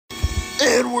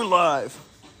And we're live.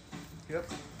 Yep.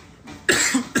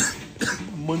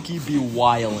 Monkey be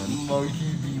wildin'.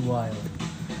 Monkey be wild.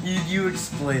 You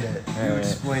explain it. You Alright.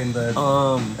 explain the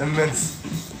immense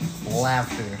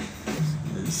laughter.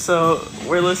 So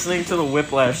we're listening to the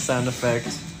whiplash sound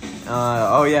effect.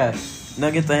 Oh yeah,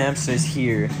 Nugget the hamster's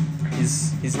here.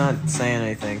 He's not saying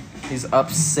anything. He's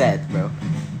upset, bro.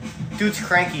 Dude's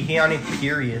cranky. He on a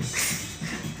period.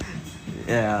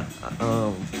 Yeah.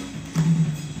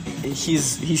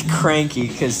 He's cranky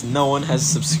because no one has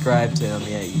subscribed to him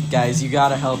yet. Guys, you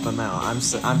gotta help him out.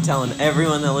 I'm telling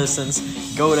everyone that listens,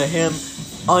 go to him,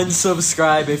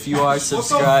 unsubscribe if you are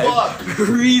subscribed,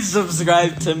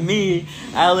 resubscribe to me,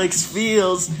 Alex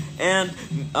Fields, and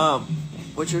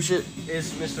what's your shit?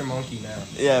 It's Mr. Monkey now.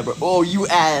 Yeah, bro. Oh, you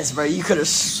ass, bro. You could have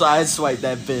sideswiped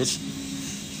that bitch.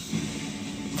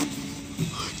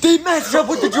 They matched up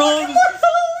with the drums.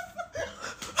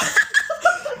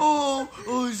 Oh,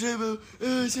 shit, bro.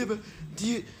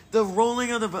 The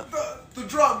rolling of the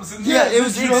drums. And yeah, it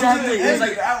was exactly. It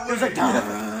was like,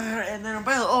 and then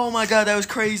oh my god, that was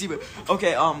crazy. But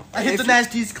okay, I hit the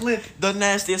nastiest clip. The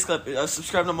nastiest clip.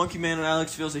 Subscribe to Monkey Man and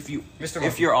Alex Fields if you, Mr.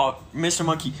 if you're all Mr.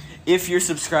 Monkey. If you're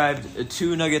subscribed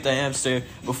to Nugget the hamster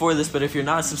before this, but if you're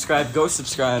not subscribed, go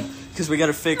subscribe because we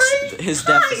gotta fix his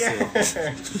deficit.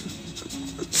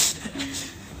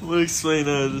 We'll explain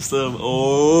this time.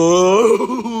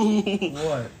 Oh,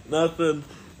 What? Nothing.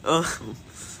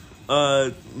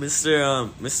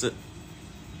 Mr.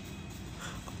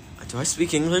 Do I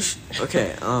speak English?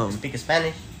 Okay. Speak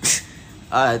Spanish.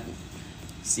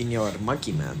 Senor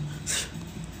Monkey Man.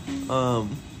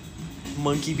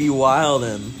 Monkey be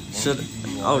wildin'.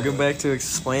 I'll go back to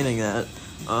explaining that.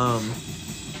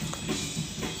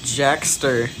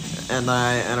 Jackster and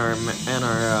I and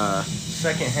our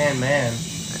Second-hand man.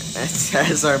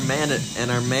 as our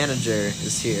manager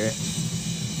is here.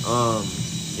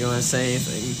 You wanna say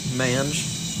anything, Mange?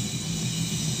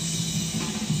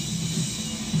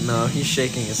 No, he's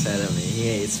shaking his head at me. He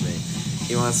hates me.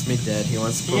 He wants me dead. He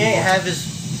wants to put He ain't more- have his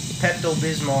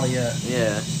Pepto-Bismol yet.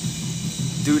 Yeah.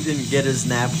 Dude didn't get his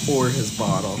nap or his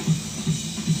bottle.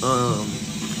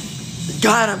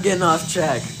 God, I'm getting off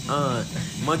track.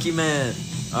 Monkey Man,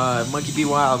 Monkey Be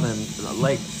Wild, and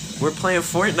like we're playing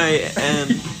Fortnite,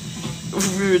 and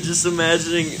we were just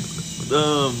imagining,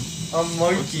 A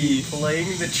monkey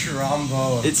playing the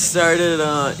trombone. It started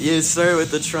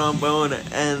with the trombone,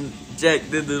 and Jack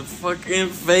did the fucking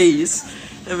face.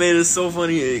 It made it so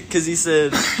funny because he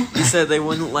said they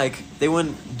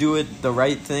wouldn't do it the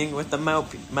right thing with the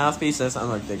mouthpiece. That sounds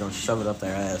like they're gonna shove it up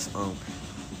their ass.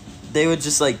 They would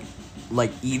just like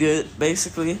eat it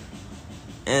basically,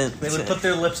 and They would put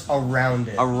their lips around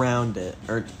it.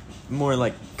 or more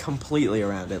like completely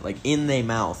around it, like in their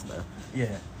mouth though.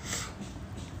 Yeah.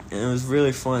 And it was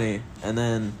really funny. And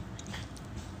then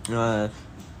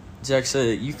Jack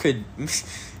said you could.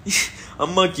 A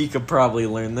monkey could probably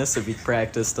learn this if he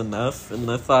practiced enough, and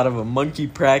the thought of a monkey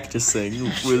practicing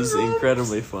was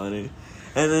incredibly funny.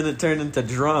 And then it turned into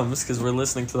drums because we're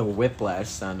listening to the whiplash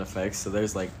sound effects, so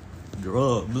there's like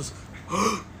drums.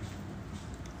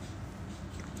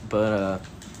 But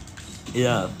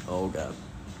yeah. Oh god,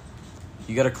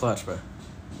 you got a clutch, bro.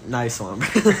 Nice one,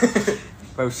 bro.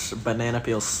 Bro, banana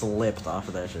peel slipped off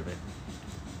of that shit, man.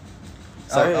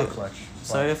 Sorry. I'll clutch.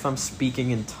 Sorry if I'm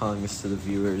speaking in tongues to the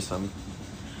viewers. I'm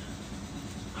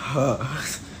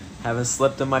haven't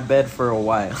slept in my bed for a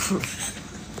while.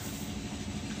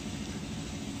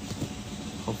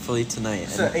 Hopefully tonight.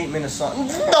 It's an 8-minute song.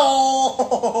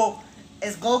 No!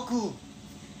 It's Goku.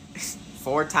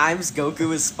 4 times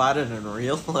Goku is spotted in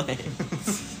real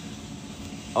life.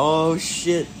 Oh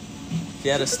shit. If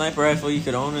you had a sniper rifle, you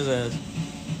could own his ass.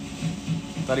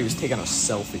 Thought he was taking a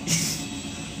selfie.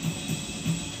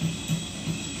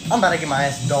 I'm about to get my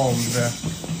ass domed, bro.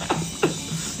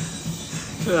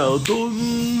 Hell, don't.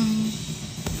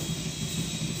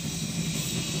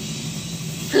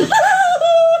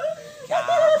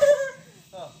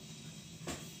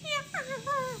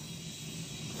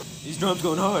 These drums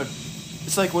going hard.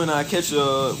 It's like when I catch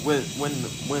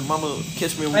when mama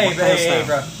catch me with my pants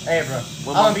down. Hey, bro.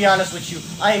 I'm gonna be honest with you.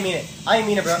 I ain't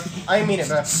mean it,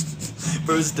 bro.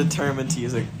 Bro's determined to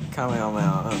use a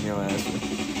Kamehameha on your ass.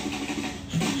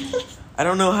 I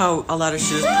don't know how a lot of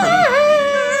shit is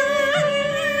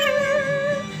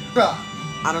Bro.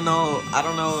 I don't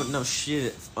know no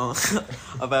shit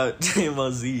about Dragon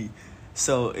Ball Z.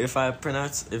 So if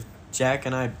Jack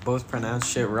and I both pronounce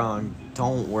shit wrong,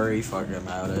 don't worry fucking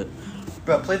about it.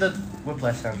 Bro, play the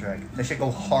Whiplash soundtrack. That shit go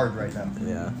hard right now.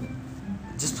 Yeah.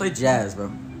 Just play jazz,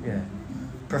 bro. Yeah.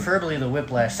 Preferably the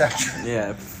Whiplash soundtrack.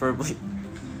 Yeah, preferably.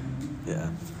 Yeah.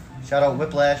 Shout out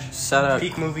Whiplash. Shout out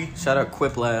Peak movie. Shout out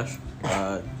Quiplash.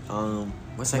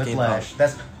 What's that game called? Whiplash.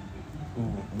 That's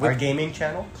our gaming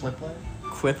channel. Cliplash.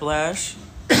 Quiplash.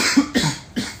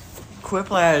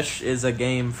 Quiplash is a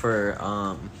game for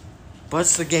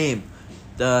what's the game?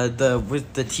 The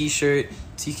with the T-shirt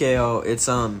TKO. It's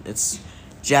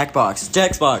Jackbox.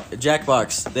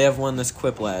 Jackbox. They have one that's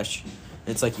Quiplash.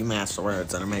 It's like you match the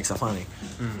words and it makes it funny.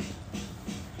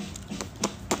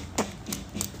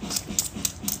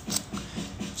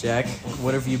 Jack,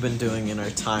 what have you been doing in our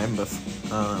time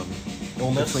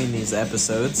between these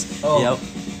episodes? Oh.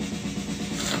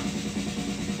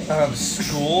 Yep.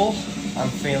 School. I'm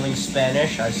failing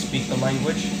Spanish. I speak the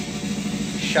language.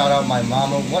 Shout out my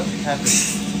mama. What happened?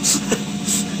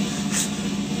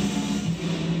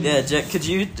 Yeah, Jack, could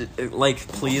you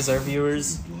please our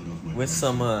viewers with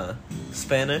some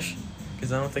Spanish?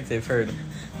 Because I don't think they've heard.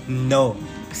 No.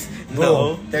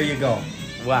 No. Boom. There you go.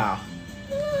 Wow.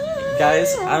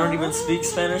 Guys, I don't even speak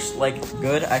Spanish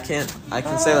good. I can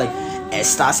say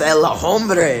Estás el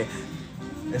hombre.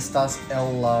 Estás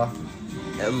Ella.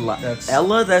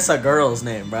 Ella, that's a girl's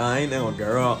name, bro. I ain't no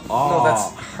girl. Oh. No,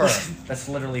 that's her. That's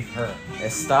literally her.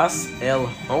 Estás el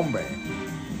hombre.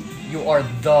 You are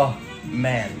the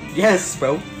man. Yes,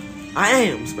 bro. I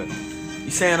am, bro. You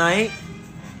saying I ain't?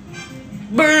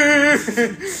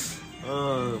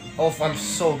 Oh, I'm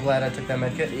so glad I took that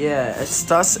medkit. Yeah,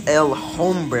 Estás el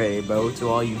hombre, bro, to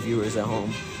all you viewers at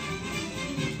home.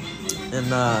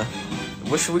 And,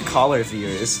 what should we call our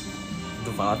viewers?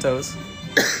 The Vatos?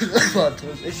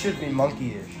 It should be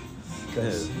monkey-ish.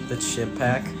 The chimp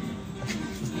pack?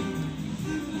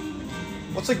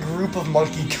 What's a group of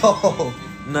monkey called?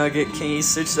 Nugget, can you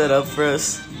search that up for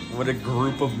us? What a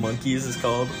group of monkeys is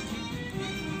called?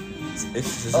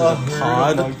 Is it a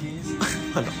pod? Of monkeys?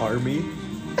 An army?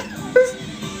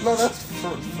 No, that's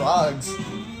frogs.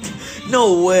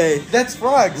 No way. That's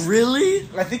frogs. Really?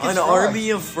 I think it's an frogs. army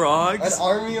of frogs? An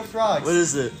army of frogs. What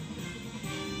is it?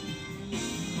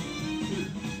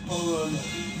 Hold on.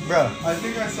 Bro. I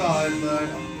think I saw it, but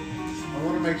I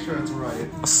want to make sure it's right.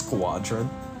 A squadron.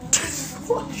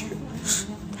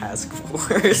 Task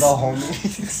force. The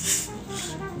homies.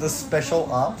 The special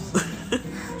ops.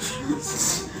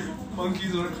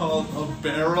 Monkeys are called a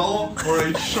barrel or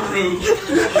a troop.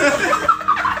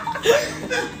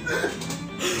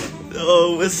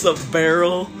 Oh, it's a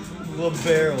barrel. The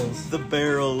barrels. The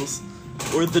barrels.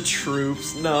 Or the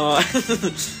troops. No.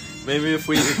 Maybe if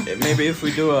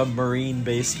we do a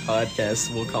marine-based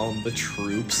podcast, we'll call them the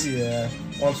troops. Yeah.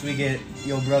 Once we get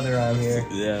your brother on here.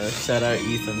 Yeah, shout out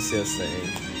Ethan Siesta.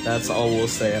 That's all we'll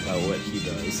say about what he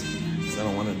does. 'Cause I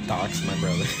don't want to dox my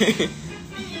brother.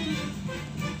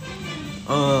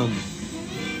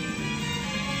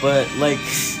 But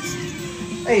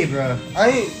Hey, bro. I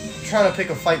ain't trying to pick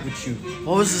a fight with you.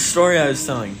 what was the story I was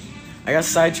telling? I got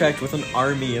sidetracked with an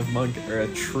army of or a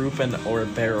troop or a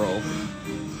barrel.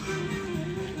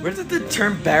 Where did the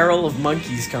term barrel of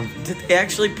monkeys come from? Did they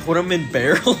actually put them in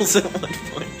barrels at one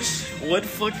point? What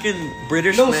fucking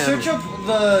British No, man? search up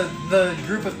the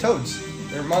group of toads.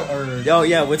 Oh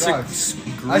yeah, what's frogs. a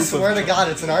group I swear of to God,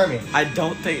 it's an army. I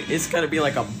don't think it's gotta be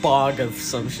like a bog of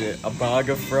some shit. A bog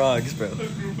of frogs, bro. A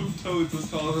group of toads is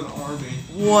called an army.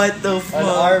 What the fuck? An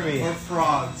army. Or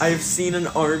frogs. I've seen an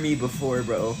army before,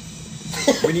 bro.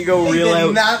 When you go They real did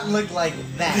out. not look like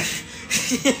that.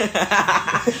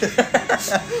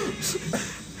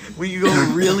 When you go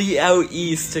really out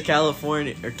east to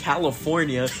California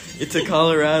into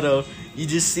Colorado, you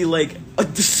just see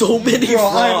so many Bro,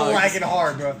 I'm frogs. lagging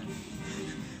hard, bro.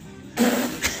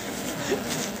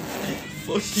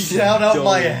 Fucking Shout out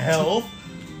my dope. health.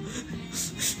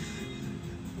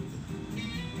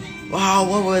 Wow,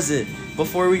 what was it?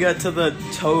 Before we got to the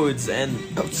toads and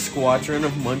a squadron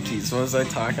of monkeys, what was I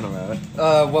talking about?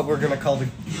 What we're gonna call the...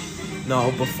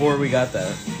 No, before we got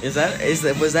that. Was that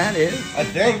it? I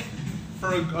think.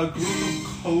 For a group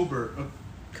of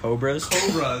Cobras?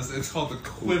 cobras, it's called the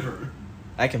quiver.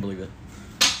 I can believe it.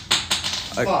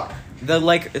 Fuck.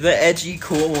 The edgy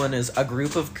cool one is a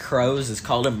group of crows is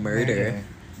called a murder.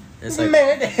 It's like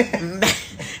murder.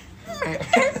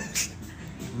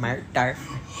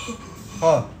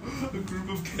 Huh. A group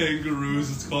of kangaroos,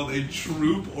 it's called a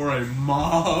troop or a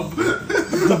mob.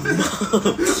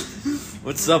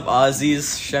 What's up,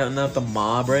 Aussies? Shouting out the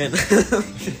mob right now.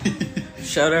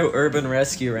 Shout out Urban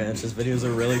Rescue Ranch. His videos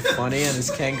are really funny, and his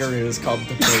kangaroo is called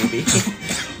the baby.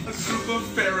 A group of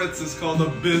ferrets is called a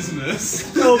business.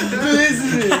 The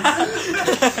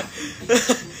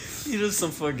business! You just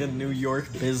some fucking New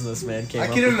York businessman came I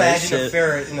up can with that imagine a shit.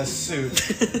 ferret in a suit.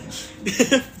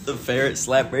 The ferret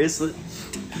slap bracelet.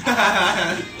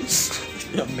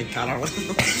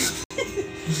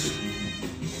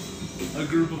 A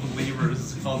group of lemurs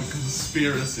is called a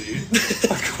conspiracy.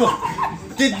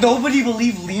 Did nobody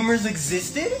believe lemurs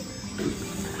existed?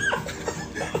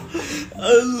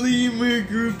 A lemur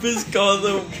group is called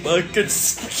a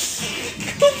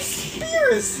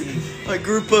Conspiracy. A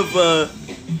group of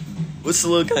what's the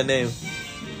little guy name?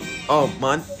 Oh,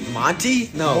 Monty?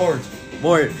 No, Lord.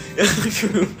 Mort.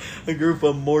 A group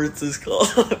of Morts is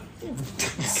called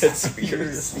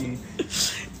conspiracy.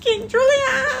 King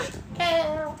Julian.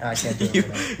 I can't do You,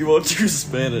 it. you won't do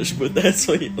Spanish, but that's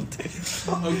what you'll do.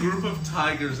 A group of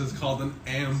tigers is called an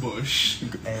ambush.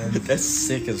 And That's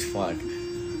sick as fuck.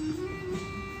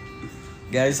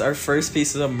 Guys, our first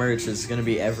piece of merch is gonna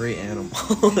be every animal.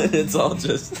 It's all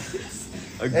just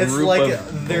a group it's like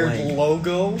of their blank.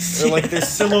 logo, or like their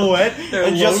silhouette, Their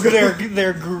and just logo.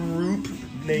 their group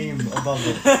name above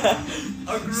it.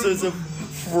 A group So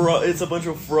it's a bunch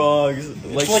of frogs,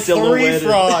 like, It's like silhouetted, 3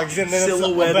 frogs, and then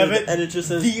silhouetted, it's above it, and it just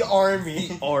says the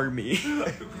army. army.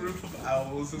 A group of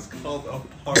owls is called a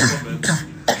parliament.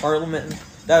 Parliament.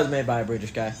 That was made by a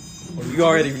British guy. You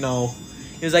already know.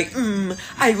 He was like,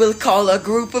 I will call a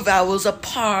group of owls a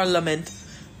parliament.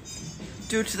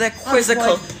 Due to their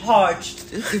quizzical,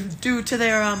 Parched. due to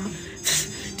their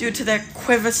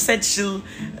quintessential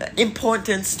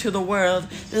importance to the world,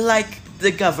 like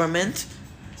the government.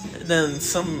 Then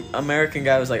some American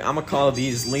guy was like, I'm gonna call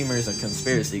these lemurs a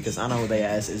conspiracy because I know they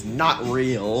ass is not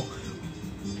real.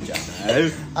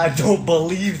 I don't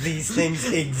believe these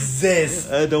things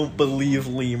exist. I don't believe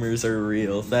lemurs are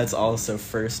real. That's also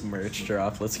first merch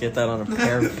drop. Let's get that on a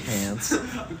pair of pants.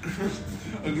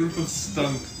 A group of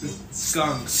skunks is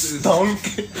Stunk.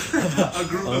 a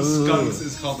group of skunks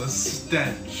is called a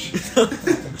stench.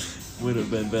 Would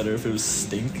have been better if it was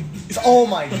stink. Oh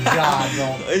my god,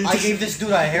 bro. I gave this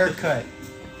dude a haircut.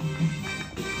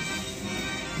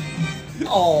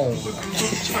 Oh.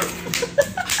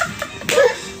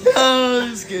 Oh,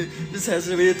 this is good. This has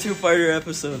to be a 2-parter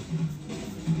episode.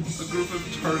 A group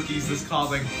of turkeys is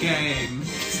called a gang.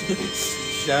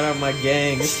 Shout out my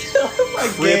gangs.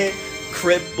 My game.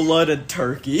 Crip, blood, and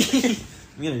turkey.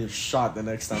 I'm gonna get shot the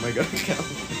next time I go to count.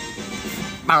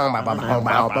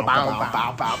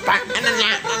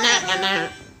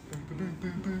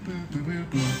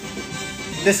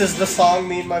 This is the song,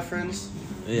 me and my friends.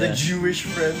 Yeah. The Jewish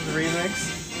Friends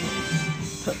remix.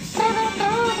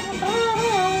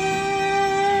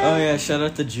 Oh yeah, shout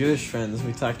out to Jewish friends.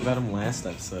 We talked about them last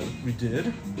episode. We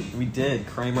did? We did.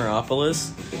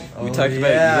 Krameropolis. We Oh, talked about you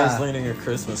yeah. guys learning a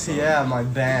Christmas song. Yeah, my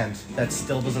band. That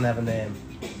still doesn't have a name.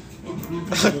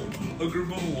 A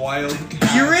group of wild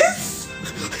cats. Purist?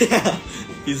 Yeah.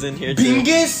 He's in here too.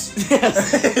 Bingus?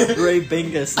 Yes. Ray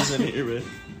Bingus is in here, man.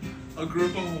 A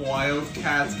group of wild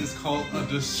cats is called a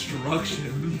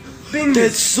destruction.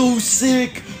 That's so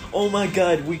sick! Oh my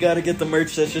god, we gotta get the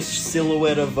merch that's just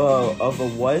silhouette of a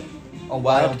what? A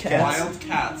wild cat. Wild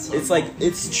cats. Are It's like called-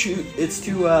 it's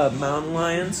two mountain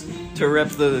lions to rep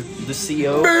the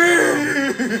CO,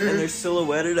 and they're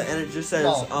silhouetted, and it just says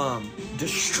No.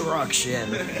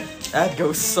 destruction. That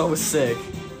goes so sick.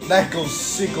 That goes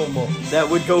sicko-mo. That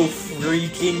would go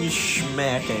freaking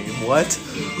schmacking. What?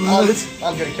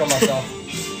 I'm gonna kill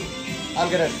myself. I'm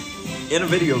gonna... In a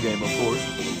video game, of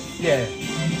course. Yeah.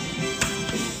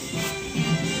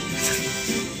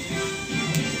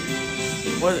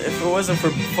 What if it wasn't for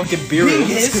fucking Bingus?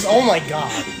 beers? Oh my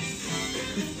god.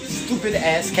 Stupid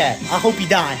ass cat. I hope he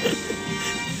die.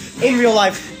 In real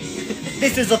life,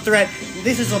 this is a threat.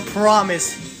 This is a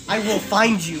promise. I will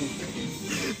find you.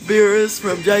 Beerus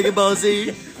from Dragon Ball Z,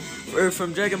 or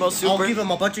from Dragon Ball I'll Super. give him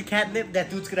a bunch of catnip.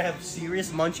 That dude's gonna have serious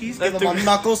munchies. That Give him a dude-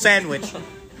 knuckle sandwich.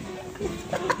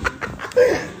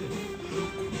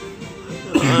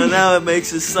 Now it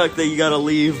makes it suck that you gotta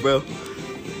leave, bro.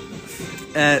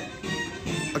 At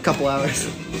a couple hours.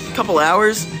 Couple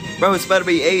hours, bro. It's about to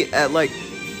be 8 at like.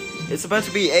 It's about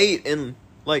to be 8 in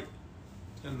like.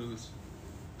 10 minutes.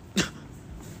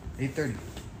 8:30.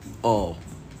 Oh,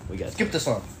 we got. Skip this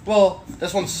one. Well,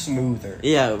 this one's smoother.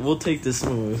 Yeah, we'll take the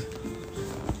smooth.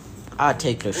 I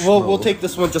take the. We'll smooth. take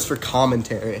this one just for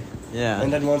commentary. Yeah.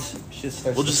 And then once shit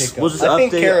starts We'll to just- pick up. we'll just I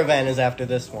think update- Caravan is after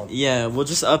this one. Yeah, we'll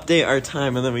just update our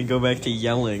time and then we go back to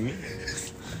yelling.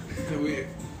 Can we,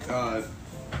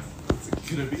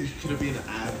 could it be an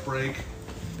ad break?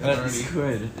 That's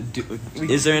Good.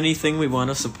 Is there anything we want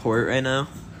to support right now?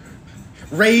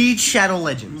 Raid Shadow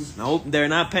Legends. Nope, they're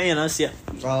not paying us yet.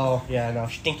 Oh, yeah, no.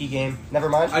 Stinky game. Never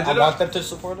mind. I I did want a- them to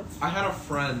support it. I had a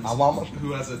friend I want one.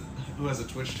 who has who has a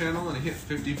Twitch channel, and he hit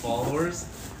 50 followers.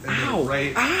 And then Ow!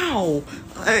 right, Ow!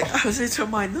 I was into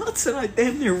my nuts and I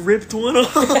damn near ripped one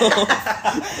off.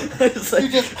 It's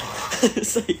like,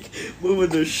 it's like moving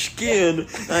the skin.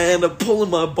 I end up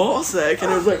pulling my ball sack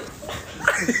and it was like.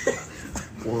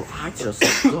 Well, I just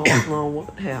don't know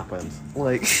what happened.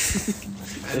 Like,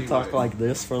 they talk Anyway. like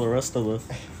this for the rest of the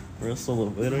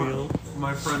video.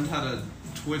 my friend had a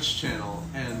Twitch channel,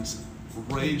 and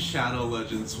Raid Shadow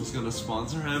Legends was gonna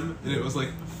sponsor him, and it was like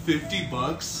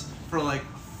 $50 for like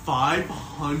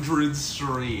 500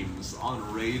 streams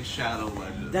on Raid Shadow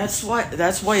Legends. That's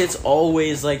why it's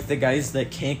always like the guys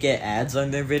that can't get ads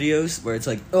on their videos, where it's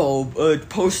like,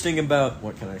 posting about,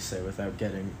 what can I say without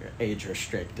getting age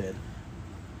restricted?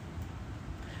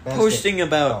 Posting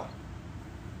about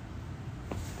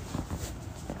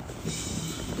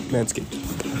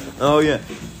Manscaped. Oh yeah.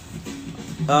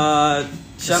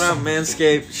 Shout out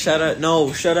Manscaped. Shout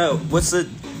out. What's the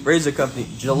razor company?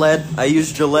 Gillette. I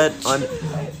use Gillette on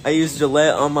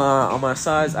my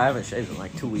sides. I haven't shaved in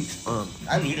like 2 weeks.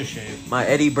 I need a shave. My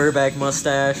Eddie Burback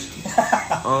mustache.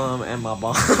 And my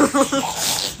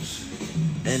balls.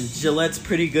 And Gillette's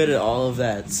pretty good at all of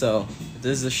that. So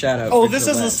this is a shout out. Oh, for this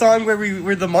Gillette. is a song where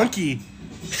we're the monkey.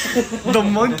 The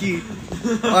monkey.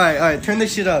 Alright, turn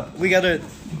this shit up. We're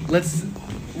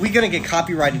gonna get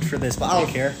copyrighted for this, but I don't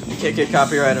care. You can't get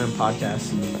copyrighted on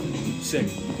podcasts. Sick.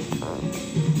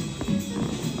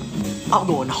 I'm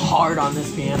going hard on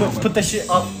this piano. Put the shit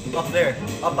up there,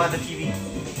 up by the TV.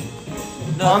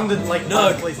 No. On the on the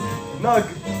Nug.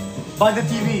 Nug. By the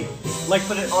TV. Like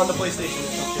put it on the PlayStation or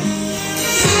something.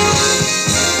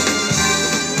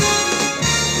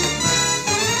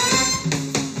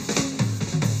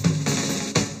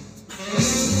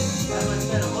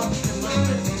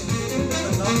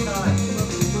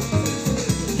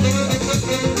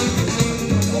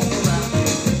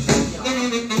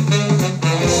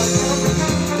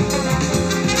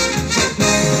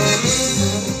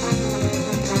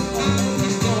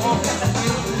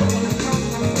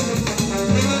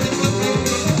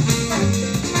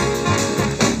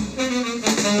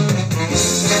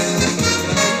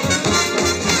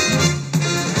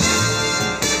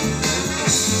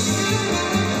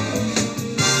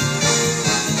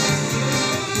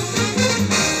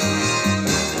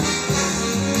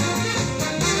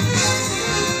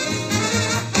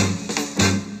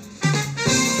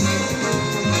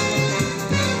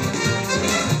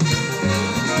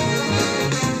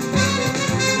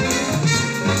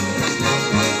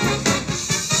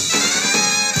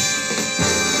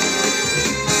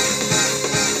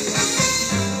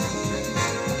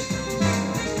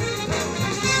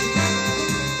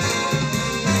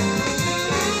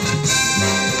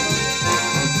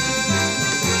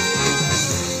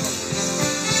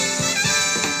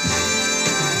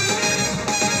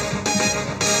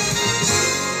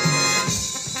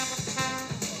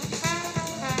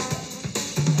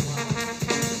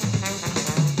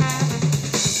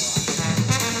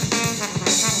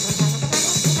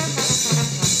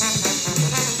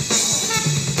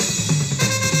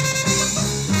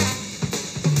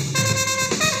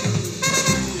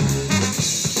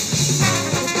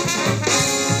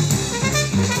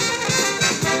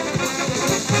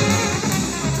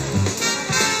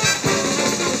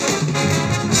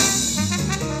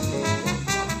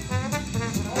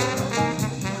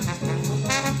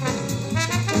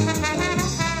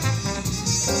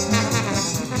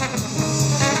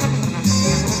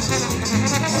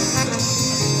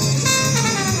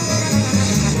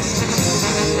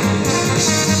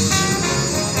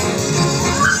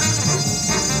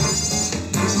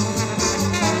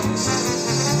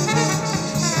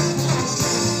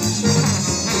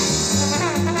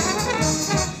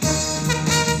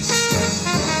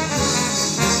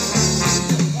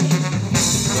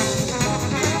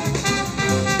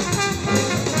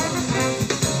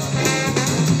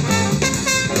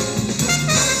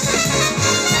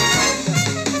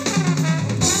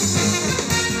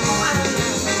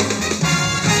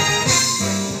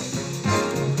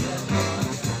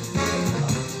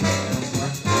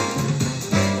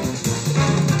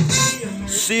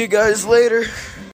 See you guys later.